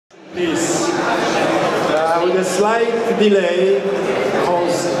This, with a slight delay,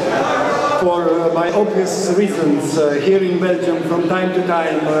 caused by obvious reasons. Here in Belgium, from time to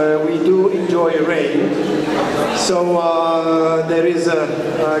time, we do enjoy rain. So there is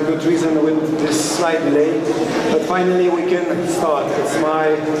a good reason with this slight delay. But finally, we can start. It's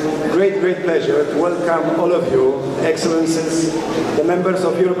my great pleasure to welcome all of you, Excellencies, the members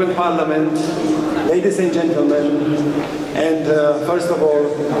of European Parliament, ladies and gentlemen, and first of all,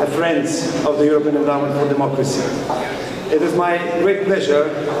 the friends of the European Endowment for Democracy. It is my great pleasure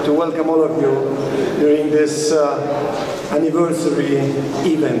to welcome all of you during this anniversary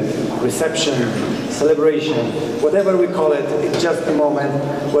event, reception, celebration, whatever we call it. It's just a moment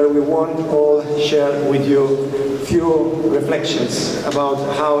where we want all share with you few reflections about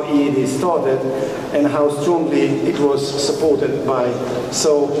how EED started and how strongly it was supported by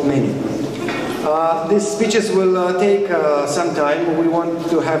so many. These speeches will take some time. We want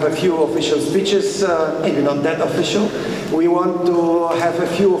to have a few official speeches, maybe not that official. We want to have a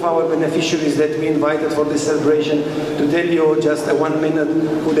few of our beneficiaries that we invited for this celebration to tell you just a 1 minute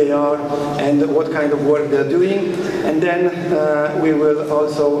who they are and what kind of work they're doing. And then we will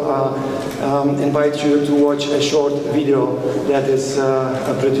also invite you to watch a short video that is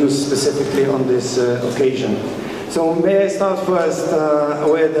produced specifically on this occasion. So may I start first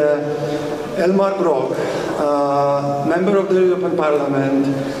with Elmar Brok, member of the European Parliament,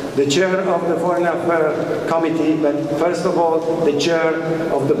 the chair of the Foreign Affairs Committee, but first of all, the chair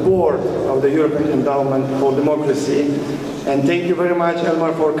of the board of the European Endowment for Democracy. And thank you very much,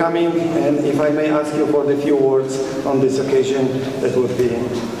 Elmar, for coming. And if I may ask you for the few words on this occasion, that we'll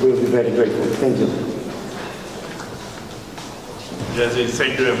be very grateful. Thank you. Jerzy,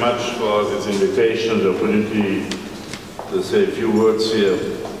 thank you very much for this invitation, the opportunity to say a few words here.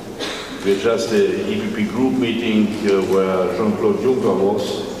 We're just an EPP group meeting where Jean-Claude Juncker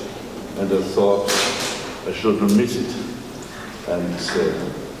was, and I thought I shouldn't miss it. And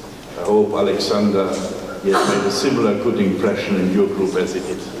I hope Alexander has made a similar good impression in your group as he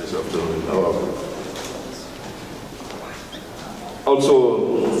did this afternoon in our group.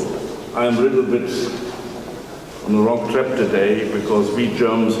 Also, I'm a little bit on the wrong track today because we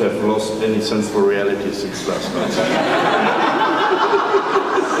Germans have lost any sense for reality since last night.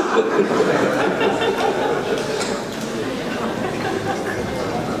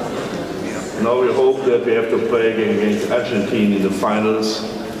 Now we hope that we have to play again against Argentina in the finals,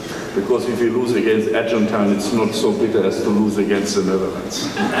 because if you lose against Argentina, it's not so bitter as to lose against the Netherlands.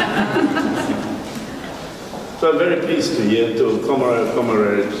 So I'm very pleased to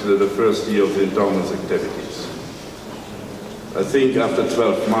commemorate the first year of the endowment's activities. I think after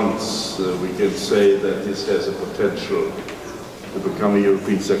 12 months, we can say that this has a potential to become a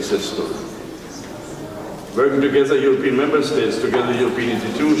European success story. Working together, European member states, together European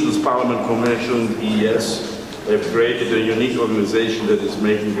institutions, Parliament, Commission, EES, have created a unique organization that is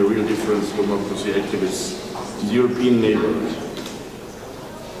making a real difference to democracy activists in the European neighborhood.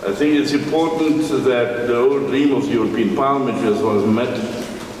 I think it's important that the whole dream of the European Parliament was met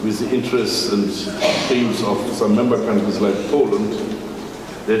with the interests and dreams of some member countries like Poland,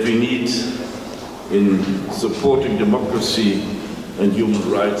 that we need in supporting democracy and human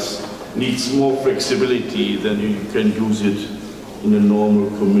rights needs more flexibility than you can use it in a normal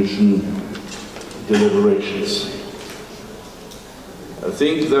Commission deliberations. I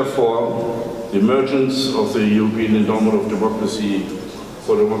think, therefore, the emergence of the European Endowment of Democracy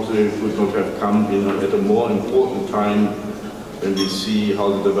for Democracy would not have come in at a more important time when we see how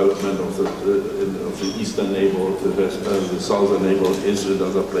the development of the eastern neighborhood, the southern neighborhood is in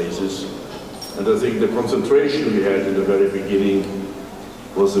other places. And I think the concentration we had in the very beginning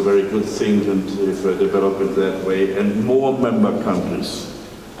was a very good thing, and if I develop it that way, and more member countries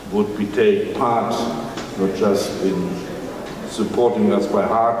would take part, not just in supporting us by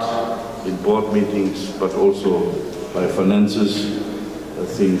heart in board meetings, but also by finances, I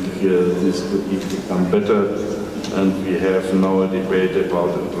think this could even become better, and we have now a debate about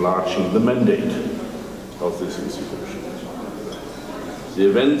enlarging the mandate of this institution. The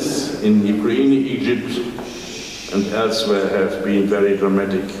events in Ukraine, Egypt, and elsewhere have been very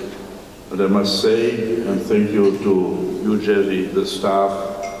dramatic. And I must say, and thank you to you, Jerzy, the staff,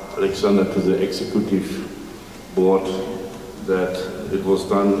 Alexander, to the executive board, that it was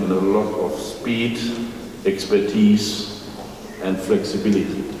done in a lot of speed, expertise, and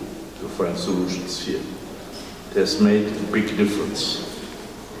flexibility to find solutions here. It has made a big difference.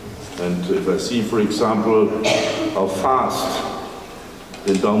 And if I see, for example, how fast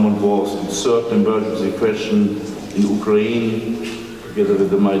the endowment was in certain emergency questions in Ukraine, together with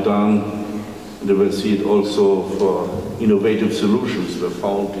the Maidan, and we will see it also for innovative solutions were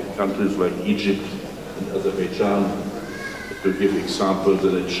found in countries like Egypt and Azerbaijan. To give examples,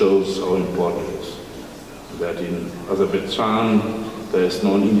 and it shows how important it is. That in Azerbaijan, there is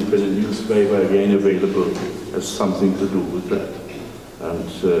no independent newspaper again available, has something to do with that. And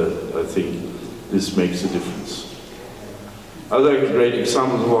I think this makes a difference. Other great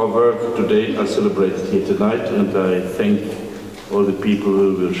examples of our work today are celebrated here tonight, and I thank all the people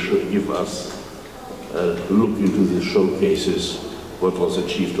who will give us a look into the showcases, what was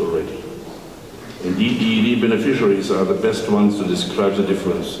achieved already. Indeed, EED beneficiaries are the best ones to describe the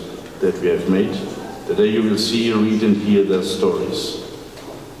difference that we have made. Today you will see, read and hear their stories.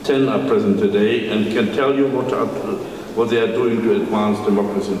 10 are present today and can tell you what they are doing to advance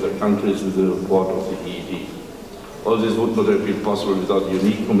democracy in their countries with the support of the EED. All this would not have been possible without the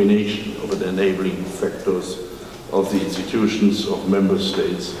unique combination of the enabling factors of the institutions of member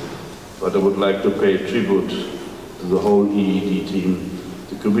states. But I would like to pay tribute to the whole EED team,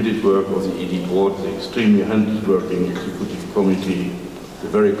 the committed work of the EED board, the extremely hard-working executive committee, the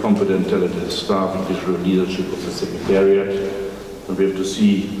very competent, talented staff and visual leadership of the Secretariat. And we have to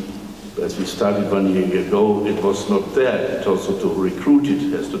see, as we started 1 year ago, it was not there. It also to recruit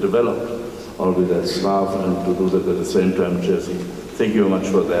it, has to develop all with that staff, and to do that at the same time, Jerzy, thank you very much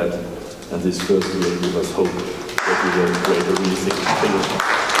for that. And this first year give us hope that we will create a really thing. Thank you.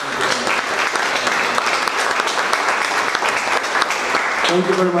 Thank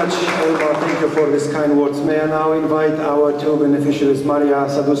you very much, Elmar. Thank you for these kind words. May I now invite our two beneficiaries, Maryia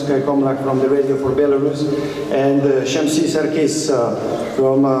Sadouskaya-Komlach from the Radio for Belarus and Chamsy Sarkis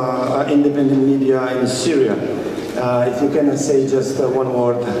from independent media in Syria. If you can say just one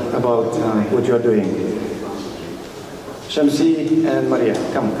word about what you are doing. Chamsy and Maryia,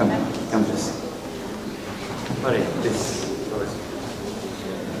 come please. Maryia, please.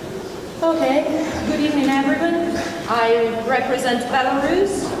 Okay, good evening everyone. I represent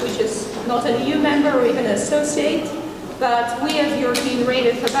Belarus, which is not an EU member or even an associate, but we as European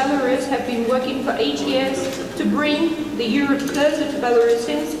Radio for Belarus have been working for 8 years to bring the Europe closer to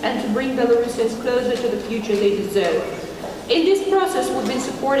Belarusians and to bring Belarusians closer to the future they deserve. In this process, we've been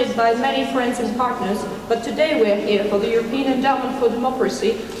supported by many friends and partners, but today we're here for the European Endowment for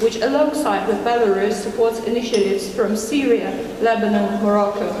Democracy, which alongside with Belarus supports initiatives from Syria, Lebanon,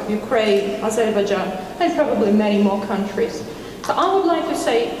 Morocco, Ukraine, Azerbaijan, and probably many more countries. So I would like to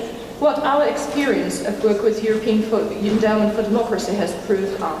say what our experience of work with European Endowment for Democracy has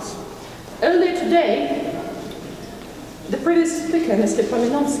proved us. Earlier today, the previous speaker, Mr.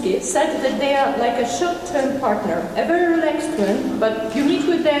 Pomianowski, said that they are like a short-term partner, a very relaxed one, but you meet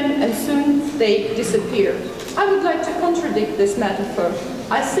with them and soon they disappear. I would like to contradict this metaphor.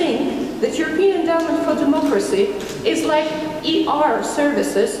 I think that European Endowment for Democracy is like ER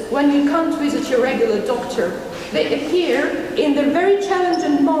services when you can't visit your regular doctor. They appear in the very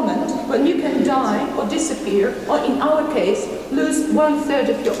challenging moment when you can die or disappear, or in our case, lose 1/3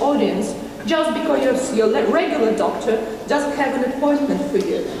 of your audience, just because your regular doctor doesn't have an appointment for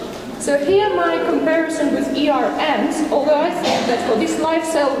you. So here my comparison with ER ends, although I think that for this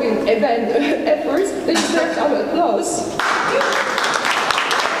life-saving event efforts, they deserve our applause.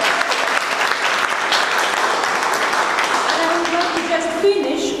 And I would like to just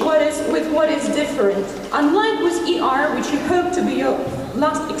finish with what is different. Unlike with ER, which you hope to be your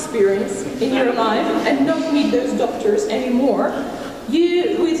last experience in your life and not meet those doctors anymore,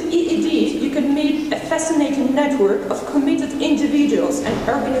 with EED, you can meet a fascinating network of committed individuals and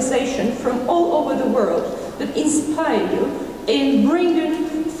organizations from all over the world that inspire you in bringing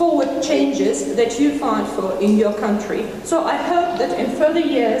forward changes that you find for in your country. So I hope that in further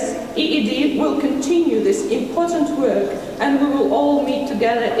years, EED will continue this important work and we will all meet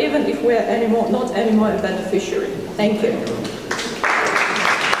together, even if we are not anymore a beneficiary. Thank you.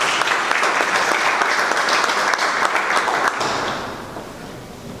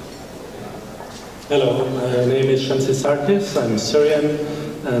 Hello, my name is Chamsy Sarkis. I'm Syrian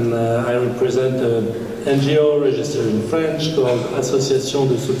and I represent an NGO registered in French called Association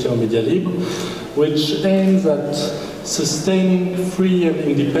de soutien aux médias libres, which aims at sustaining free and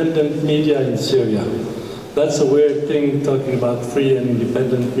independent media in Syria. That's a weird thing, talking about free and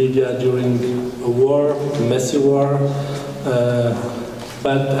independent media during a war, a messy war,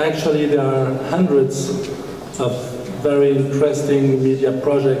 but actually there are hundreds of very interesting media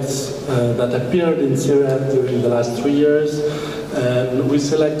projects that appeared in Syria during the last 3 years. And we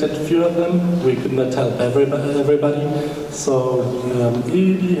selected a few of them. We could not help everybody. So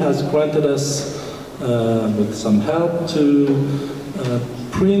EED has granted us with some help to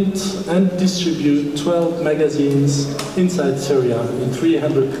print and distribute 12 magazines inside Syria in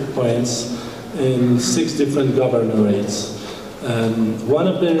 300 points in 6 different governorates. One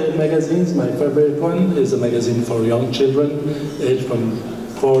of the magazines, my favorite one, is a magazine for young children, aged from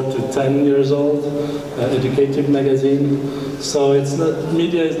 4 to 10 years old, educative magazine. So it's not,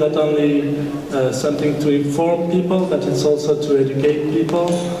 media is not only something to inform people, but it's also to educate people.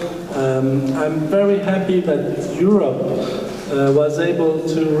 I'm very happy that Europe was able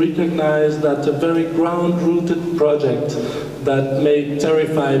to recognize that a very ground-rooted project that may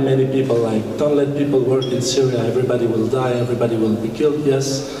terrify many people, like don't let people work in Syria, everybody will die, everybody will be killed.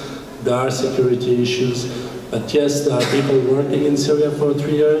 Yes, there are security issues, but yes, there are people working in Syria for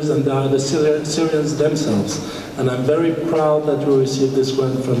 3 years, and there are the Syrians themselves. And I'm very proud that we received this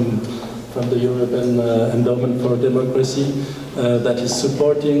grant from the European Endowment for Democracy that is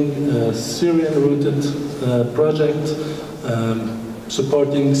supporting a Syrian-rooted project,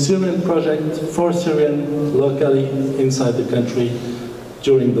 supporting Syrian project for Syrian locally inside the country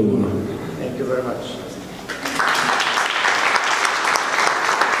during the war. Thank you very much.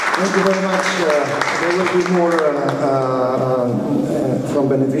 Thank you very much. There will be more from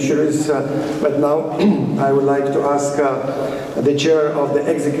beneficiaries, but now I would like to ask the chair of the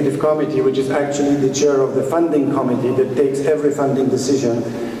executive committee, which is actually the chair of the funding committee that takes every funding decision.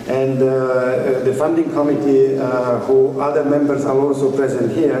 And the funding committee, who other members are also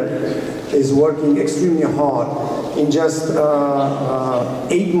present here, is working extremely hard. In just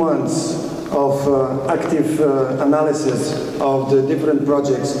 8 months of active analysis of the different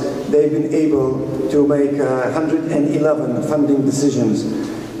projects, they've been able to make 111 funding decisions.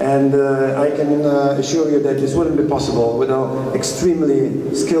 And I can assure you that this wouldn't be possible without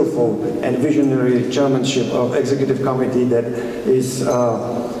extremely skillful and visionary chairmanship of executive committee that is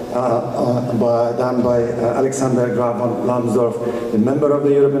done by Alexander Graf von Lambsdorff, the member of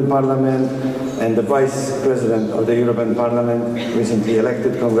the European Parliament and the Vice President of the European Parliament, recently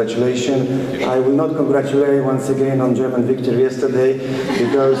elected. Congratulations. I will not congratulate once again on German victory yesterday,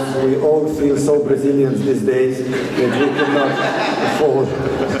 because we all feel so Brazilians these days that we cannot afford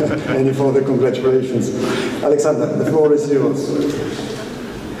any further congratulations. Alexander, the floor is yours.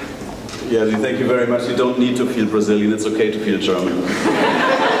 Jerzy, thank you very much. You don't need to feel Brazilian, it's okay to feel German.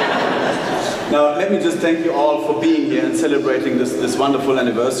 Now, let me just thank you all for being here and celebrating this wonderful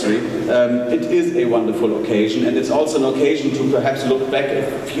anniversary. It is a wonderful occasion, and it's also an occasion to perhaps look back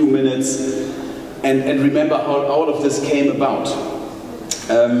a few minutes and remember how all of this came about.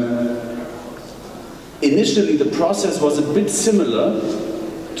 Initially, the process was a bit similar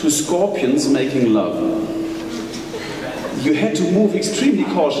to scorpions making love. You had to move extremely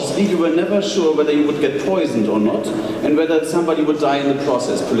cautiously. You were never sure whether you would get poisoned or not, and whether somebody would die in the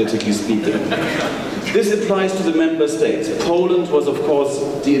process, politically speaking. This applies to the member states. Poland was, of course,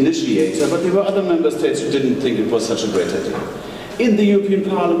 the initiator, but there were other member states who didn't think it was such a great idea. In the European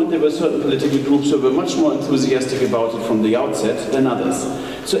Parliament, there were certain political groups who were much more enthusiastic about it from the outset than others.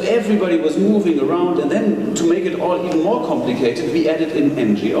 So everybody was moving around, and then, to make it all even more complicated, we added in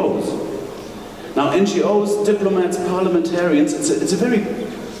NGOs. Now, NGOs, diplomats, parliamentarians, it's a very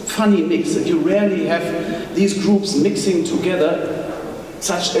funny mix, and you rarely have these groups mixing together,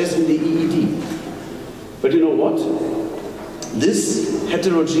 such as in the EED. But you know what? This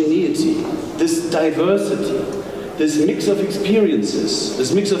heterogeneity, this diversity, this mix of experiences,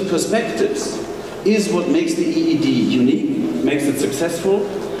 this mix of perspectives, is what makes the EED unique, makes it successful,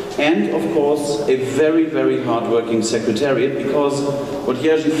 and, of course, a very, very hard-working secretariat, because what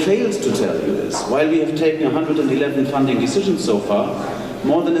Jerzy fails to tell you is, while we have taken 111 funding decisions so far,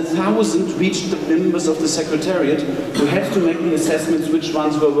 more than 1,000 reached the members of the secretariat who had to make the assessments which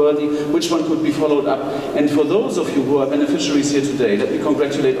ones were worthy, which one could be followed up. And for those of you who are beneficiaries here today, let me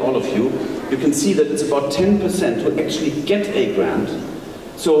congratulate all of you. You can see that it's about 10% who actually get a grant.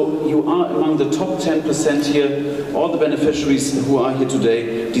 So you are among the top 10% here. All the beneficiaries who are here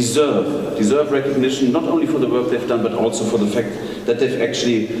today deserve recognition, not only for the work they've done, but also for the fact that they've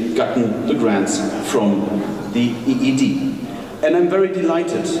actually gotten the grants from the EED. And I'm very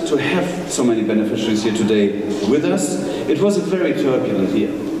delighted to have so many beneficiaries here today with us. It was a very turbulent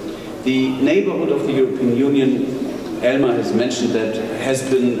year. The neighborhood of the European Union, Elmar has mentioned that, has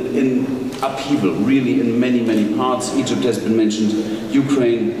been in upheaval, really, in many, many parts. Egypt has been mentioned,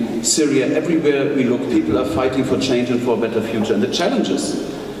 Ukraine, Syria, everywhere we look, people are fighting for change and for a better future. And the challenges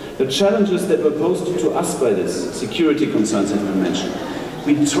that were posed to us by this, security concerns have been mentioned.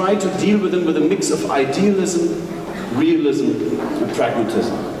 We try to deal with them with a mix of idealism, realism, and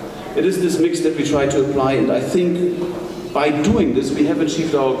pragmatism. It is this mix that we try to apply, and I think by doing this, we have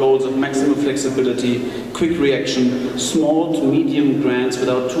achieved our goals of maximum flexibility, quick reaction, small to medium grants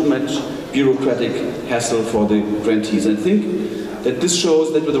without too much bureaucratic hassle for the grantees. I think that this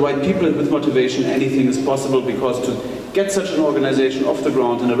shows that with the right people and with motivation, anything is possible, because to get such an organization off the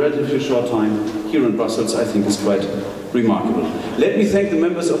ground in a relatively short time here in Brussels, I think is quite remarkable. Let me thank the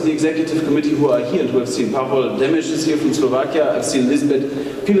members of the Executive Committee who are here and who have seen Pavel Demisch is here from Slovakia. I've seen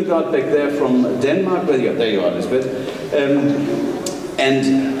Lisbeth Pilegard back there from Denmark. Well, yeah, there you are, Lisbeth.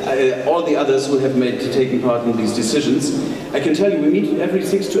 And all the others who have taken part in these decisions. I can tell you, we meet every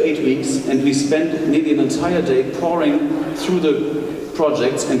 6 to 8 weeks, and we spend nearly an entire day pouring through the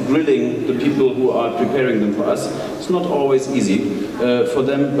projects and grilling the people who are preparing them for us. It's not always easy for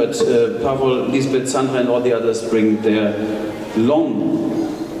them, but Pavel, Lisbeth, Sandra and all the others bring their long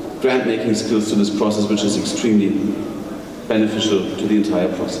grant-making skills to this process, which is extremely beneficial to the entire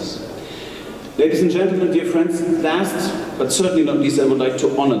process. Ladies and gentlemen, dear friends, last but certainly not least, I would like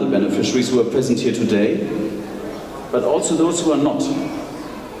to honor the beneficiaries who are present here today, but also those who are not.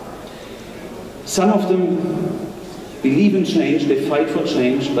 Some of them believe in change, they fight for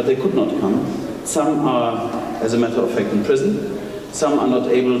change, but they could not come. Some are, as a matter of fact, in prison. Some are not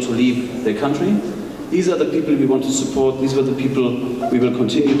able to leave their country. These are the people we want to support. These are the people we will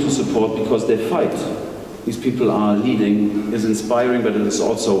continue to support because they fight. These people are leading, is inspiring, but it is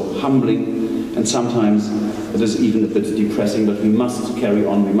also humbling, and sometimes it is even a bit depressing, but we must carry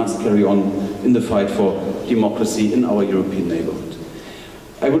on. We must carry on in the fight for democracy in our European neighborhood.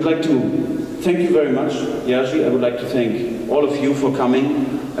 I would like to thank you very much, Jerzy. I would like to thank all of you for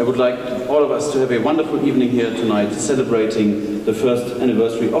coming. I would like all of us to have a wonderful evening here tonight, celebrating the first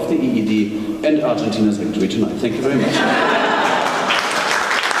anniversary of the EED and Argentina's victory tonight. Thank you very much.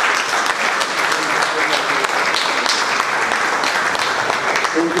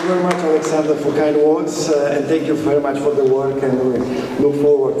 Thank you very much, Alexander, for kind words, and thank you very much for the work, and we look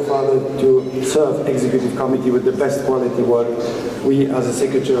forward further to serve Executive Committee with the best quality work we as a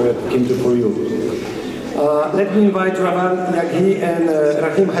Secretariat can do for you. Let me invite Rawan, Yaghi and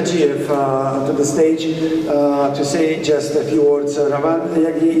Rahim Hajiyev to the stage to say just a few words. Rawan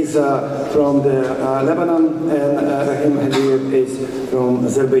Yaghi is from the Lebanon, and Rahim Hajiyev is from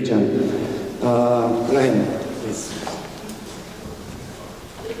Azerbaijan. Rahim, please.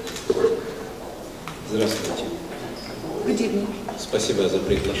 Здравствуйте. Good evening. Спасибо за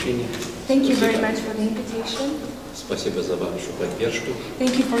приглашение. Thank you very much for the invitation. Спасибо за вашу поддержку.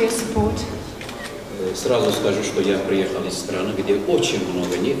 Thank you for your support. Сразу скажу, что я приехал из страны, где очень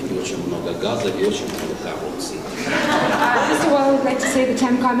много нефти, очень много газа и очень много коррупции. First of all, I would like to say that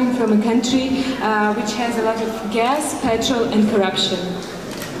I'm coming from a country which has a lot of gas, petrol and corruption.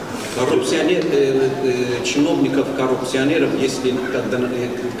 Чиновников-коррупционеров, если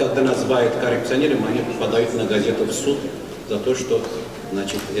когда называют коррупционером, они попадают на газету в суд за то, что,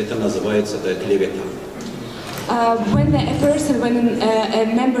 значит, это называется клевета. When a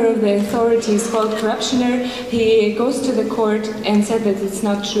member of the authority is called corruptioner, he goes to the court and said that it's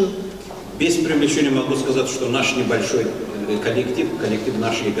not true. Без привлечения могу сказать, что наш небольшой коллектив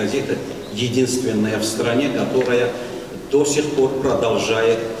нашей газеты, единственная в стране, которая до сих пор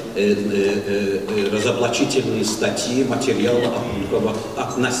продолжает разоблачительные статьи, материалы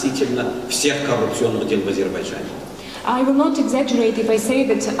относительно всех коррупционных дел в Азербайджане. I will not exaggerate if I say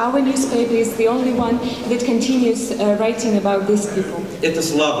that our newspaper is the only one that continues writing about these people. Это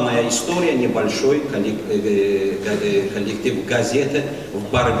славная история, небольшой коллектив газеты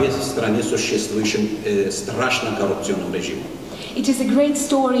в борьбе в стране существующим страшным коррупционным режимом. It is a great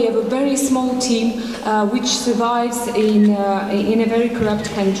story of a very small team which survives in a very corrupt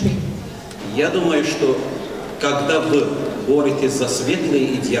country. Я думаю, что когда вы боретесь за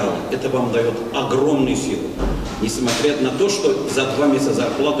светлые идеалы, это вам дает огромную силу. Несмотря на то, что за 2 месяца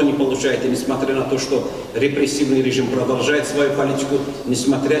зарплату не получаете, несмотря на то, что репрессивный режим продолжает свою политику,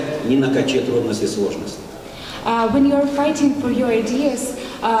 несмотря ни на какие трудности и сложности. When you are fighting for your ideas,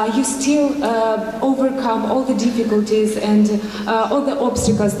 you still overcome all the difficulties and all the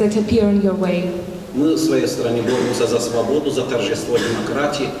obstacles that appear on your way. Мы в своей стране боремся за свободу, за торжество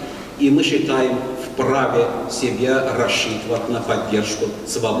демократии, и мы считаем вправе себя рассчитывать на поддержку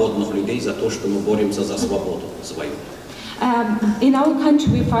свободных людей за то, что мы боремся за свободу свою. In our country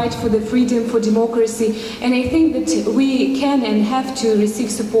we fight for the freedom, for democracy, and I think that we can and have to receive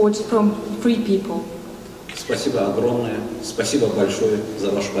support from free people. Спасибо огромное, спасибо большое за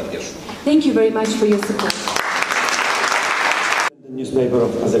вашу поддержку. Thank you very much for your support. The newspaper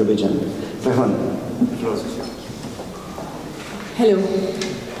of Azerbaijan. Rawan. Hello.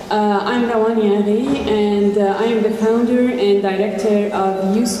 I'm Rawan Yaghi, and I am the founder and director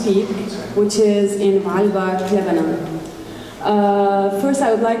of EuropeAid, which is in Baalbek, Lebanon. First,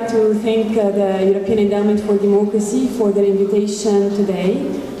 I would like to thank the European Endowment for Democracy for their invitation today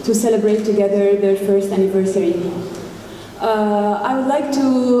to celebrate together their first anniversary. I would like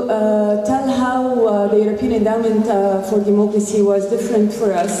to tell how the European Endowment for Democracy was different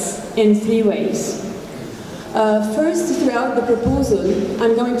for us in 3 ways. First, throughout the proposal,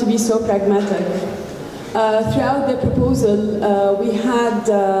 I'm going to be so pragmatic. Throughout the proposal, we had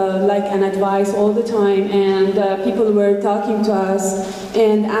like an advice all the time, and people were talking to us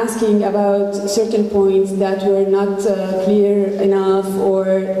and asking about certain points that were not clear enough, or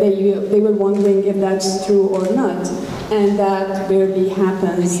they were wondering if that's true or not. And that barely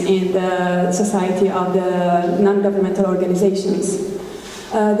happens in the society of the non-governmental organizations.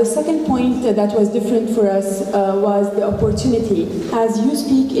 The second point that was different for us was the opportunity. As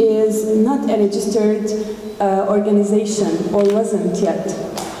YouSpeak is not a registered organization, or wasn't yet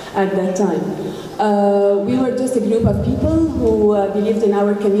at that time. We were just a group of people who believed in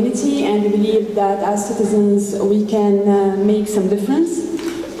our community and believed that as citizens we can make some difference.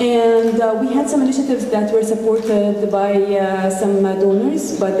 And we had some initiatives that were supported by some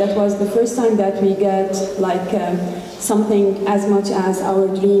donors, but that was the first time that we got like something as much as our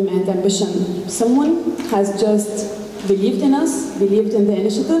dream and ambition. Someone has just believed in us, believed in the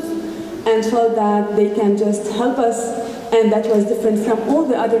initiative, and felt that they can just help us, and that was different from all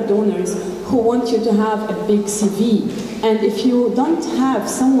the other donors who want you to have a big CV. And if you don't have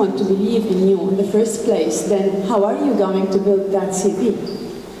someone to believe in you in the first place, then how are you going to build that CV?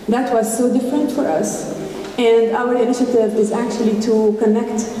 That was so different for us. And our initiative is actually to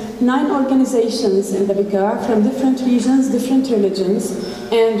connect 9 organizations in the Beqaa from different regions, different religions,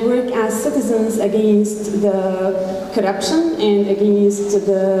 and work as citizens against the corruption and against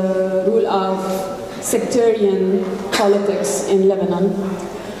the rule of sectarian politics in Lebanon.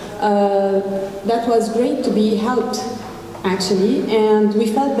 That was great to be helped, actually, and we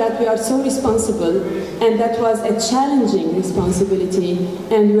felt that we are so responsible, and that was a challenging responsibility,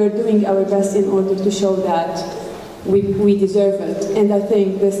 and we were doing our best in order to show that we deserve it, and I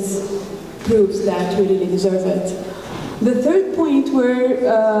think this proves that we really deserve it. The third point where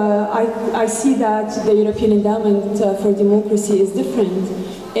I see that the European Endowment for Democracy is different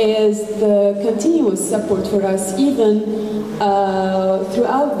is the continuous support for us, even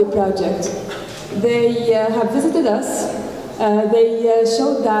throughout the project. They have visited us. They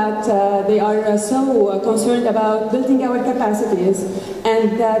showed that they are so concerned about building our capacities,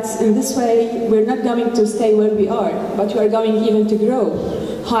 and that in this way we're not going to stay where we are, but we are going even to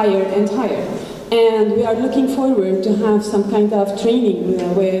grow higher and higher. And we are looking forward to have some kind of training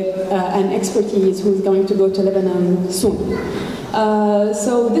with an expertise who's going to go to Lebanon soon.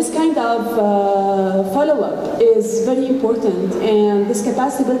 So this kind of follow-up is very important, and this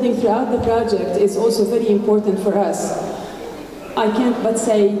capacity building throughout the project is also very important for us. I can't but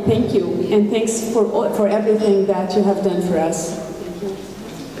say thank you, and thanks for everything that you have done for us.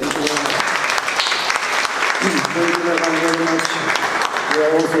 Thank you very much. We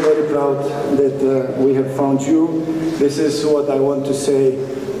are also very proud that we have found you. This is what I want to say,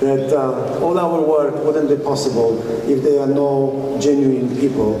 that all our work wouldn't be possible if there are no genuine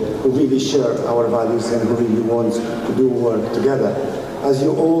people who really share our values and who really want to do work together. As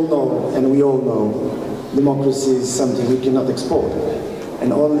you all know, and we all know, democracy is something we cannot export.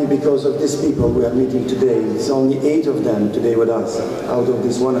 And only because of these people we are meeting today, it's only 8 of them today with us, out of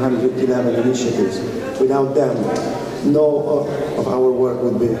these 111 initiatives. Without them, no of our work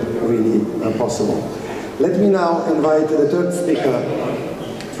would be really possible. Let me now invite the third speaker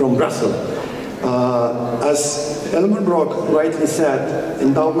from Brussels. As Elmar Brok rightly said,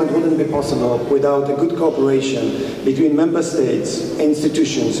 endowment wouldn't be possible without a good cooperation between member states,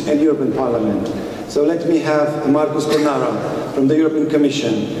 institutions, and European Parliament. So let me have Markus Cornaro from the European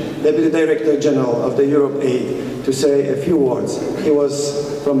Commission, Deputy Director General of the EuropeAid, to say a few words. He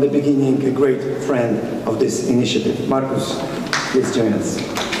was from the beginning a great friend of this initiative. Markus, please join us.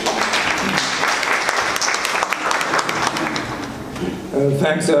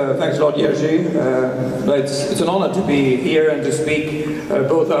 Thanks a lot, Jerzy. It's an honor to be here and to speak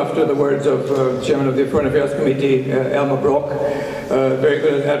both after the words of Chairman of the Foreign Affairs Committee, Elmar Brok, very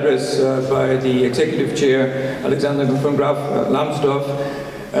good address by the Executive Chair, Alexander von Graf, Lambsdorff,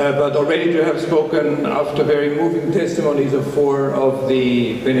 but already to have spoken after very moving testimonies of 4 of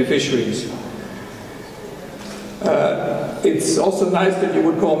the beneficiaries. It's also nice that you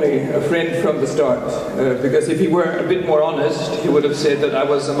would call me a friend from the start, because if he were a bit more honest, he would have said that I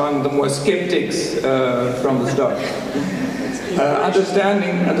was among the more skeptics from the start.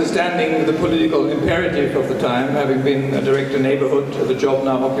 Understanding the political imperative of the time, having been a director neighborhood, the job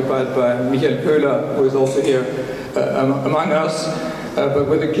now occupied by Michael Köhler, who is also here among us, but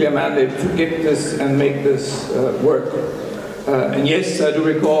with a clear mandate to get this and make this work. And yes, I do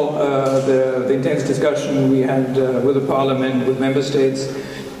recall the intense discussion we had with the Parliament, with Member States,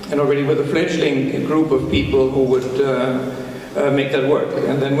 and already with a fledgling group of people who would make that work.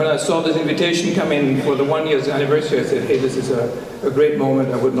 And then when I saw this invitation come in for the 1 year's anniversary, I said, hey, this is a great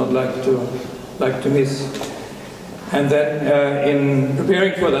moment I would not like to miss. And then in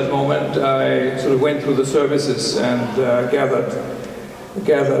preparing for that moment, I sort of went through the services and gathered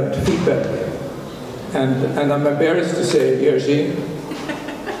feedback. And I'm embarrassed to say, Jerzy,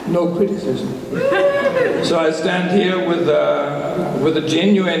 no criticism. So I stand here with a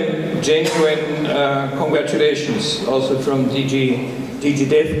genuine congratulations also from DG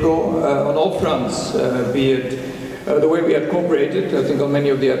DEFCO on all fronts, be it the way we had cooperated, I think on many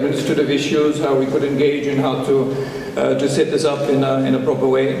of the administrative issues, how we could engage and how to set this up in a proper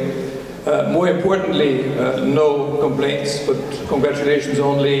way. More importantly, no complaints, but congratulations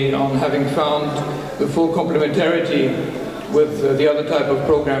only on having found the full complementarity with the other type of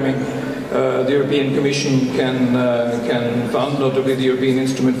programming the European Commission can fund, notably the European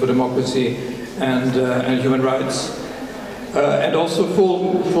Instrument for Democracy and Human Rights. And also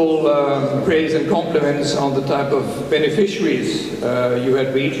full praise and compliments on the type of beneficiaries you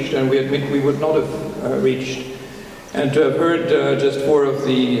had reached, and we admit we would not have reached. And to have heard just 4 of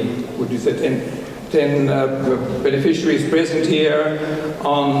the, would you say 10 beneficiaries present here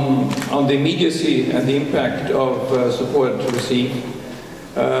on the immediacy and the impact of support received.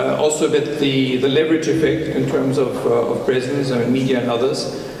 Also a bit the leverage effect in terms of presence, I mean media and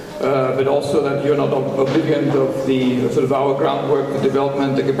others. But also that you're not oblivion of the sort of our groundwork, the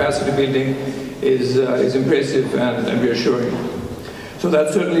development, the capacity building is impressive and reassuring. So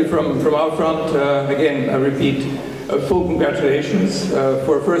that's certainly from our front. Again, I repeat, full congratulations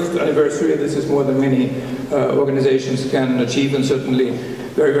for a first anniversary. This is more than many organizations can achieve, and certainly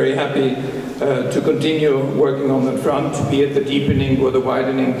very, very happy to continue working on that front, be it the deepening or the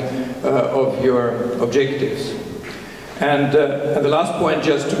widening of your objectives. And the last point,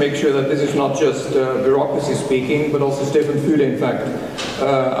 just to make sure that this is not just bureaucracy speaking, but also Stefan Füle, in fact,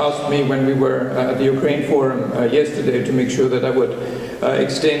 asked me when we were at the Ukraine Forum yesterday to make sure that I would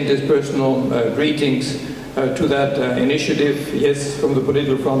extend his personal greetings to that initiative. Yes, from the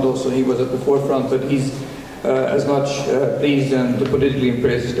political front also, he was at the forefront, but he's as much pleased and politically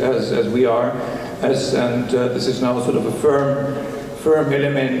impressed as we are. And this is now sort of a firm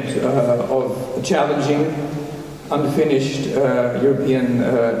element of a challenging, unfinished European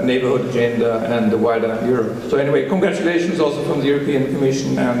neighborhood agenda and the wider Europe. So anyway, congratulations also from the European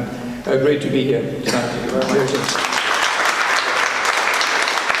Commission, and great to be here tonight.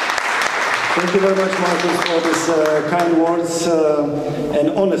 Thank you very much, Markus, for these kind words and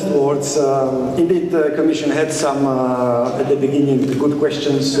honest words. Indeed, the Commission had some, at the beginning, good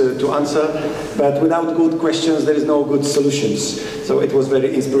questions to answer, but without good questions, there is no good solutions. So it was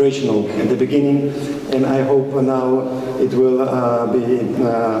very inspirational in the beginning, and I hope now it will be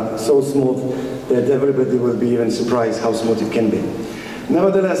so smooth that everybody will be even surprised how smooth it can be.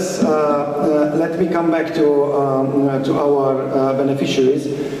 Nevertheless, let me come back to our beneficiaries.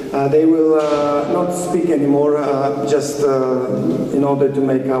 They will not speak anymore, just in order to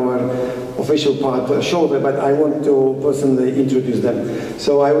make our official part shorter, but I want to personally introduce them.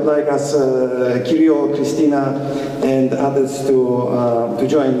 So I would like us, Kirill, Christina, and others to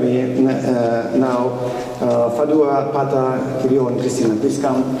join me now. Fadua, Pata, Kirill, and Christina, please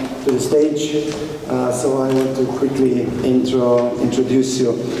come to the stage. So I want to quickly introduce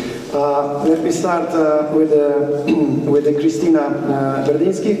you. Let me start with Christina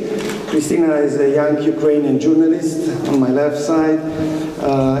Berdinsky. Christina is a young Ukrainian journalist on my left side,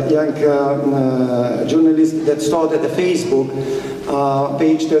 young journalist that started a Facebook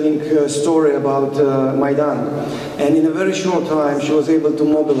page telling a story about Maidan. And in a very short time, she was able to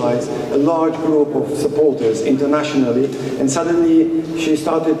mobilize a large group of supporters internationally, and suddenly she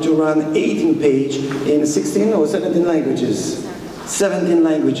started to run 18 pages in 16 or 17 languages. 17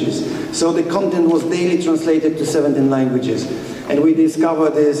 languages. So the content was daily translated to 17 languages. And we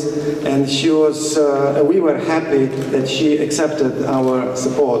discovered this, and she was, we were happy that she accepted our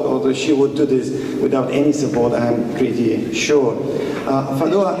support, although she would do this without any support, I'm pretty sure.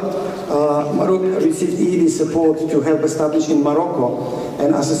 Maroc received EED support to help establish in Morocco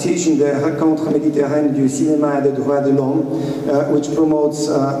an association, the Rencontre Méditerranée du Cinéma et des Droits de l'Homme, which promotes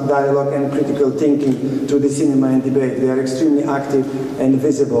dialogue and critical thinking to the cinema and debate. They are extremely active and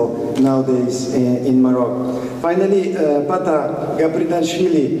visible nowadays in Morocco. Finally, Pata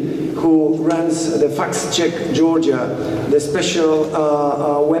Gabridashvili, who runs the Fact Check Georgia, the special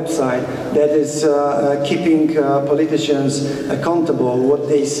website that is keeping politicians accountable, what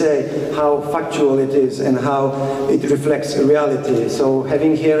they say how factual it is and how it reflects reality. So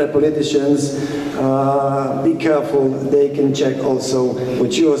having here politicians, be careful, they can check also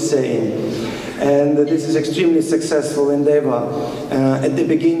what you are saying. And this is extremely successful endeavor. At the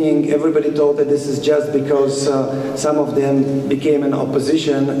beginning, everybody thought that this is just because some of them became an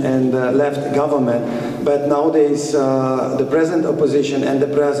opposition and left government. But nowadays, the present opposition and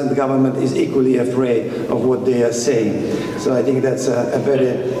the present government is equally afraid of what they are saying. So I think that's a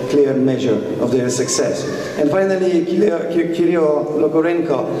very clear measure of their success. And finally, Kirill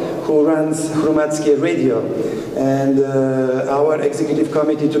Logorenko, who runs Hromadske Radio. And our executive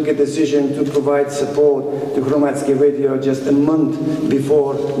committee took a decision to provide support to Hromadske Radio just a month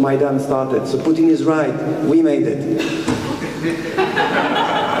before Maidan started. So Putin is right, we made it.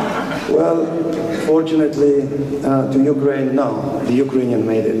 Well, fortunately to Ukraine, no, the Ukrainian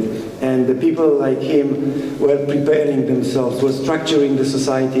made it. And the people like him were preparing themselves, were structuring the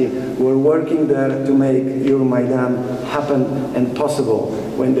society, were working there to make Euromaidan happen and possible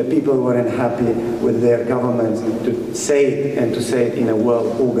when the people weren't happy with their governments to say it and to say it in a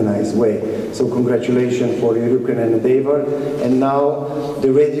well-organized way. So congratulations for European endeavor. And now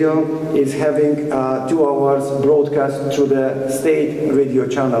the radio is having 2 hours broadcast through the state radio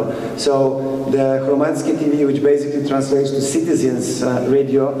channel. So the Hromadske TV, which basically translates to citizens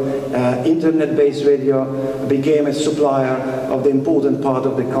radio, internet-based radio, became a supplier of the important part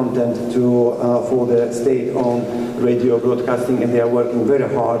of the content for the state-owned radio broadcasting, and they are working very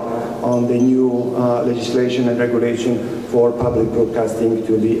hard on the new legislation and regulation for public broadcasting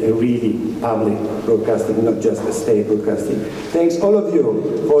to be a really public broadcasting, not just a state broadcasting. Thanks all of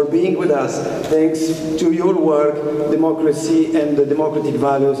you for being with us. Thanks to your work, democracy and the democratic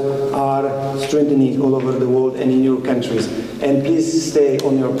values are strengthening all over the world and in your countries. And please stay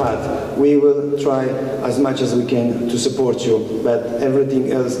on your path. We will try as much as we can to support you, but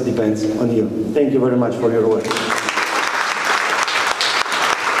everything else depends on you. Thank you very much for your work.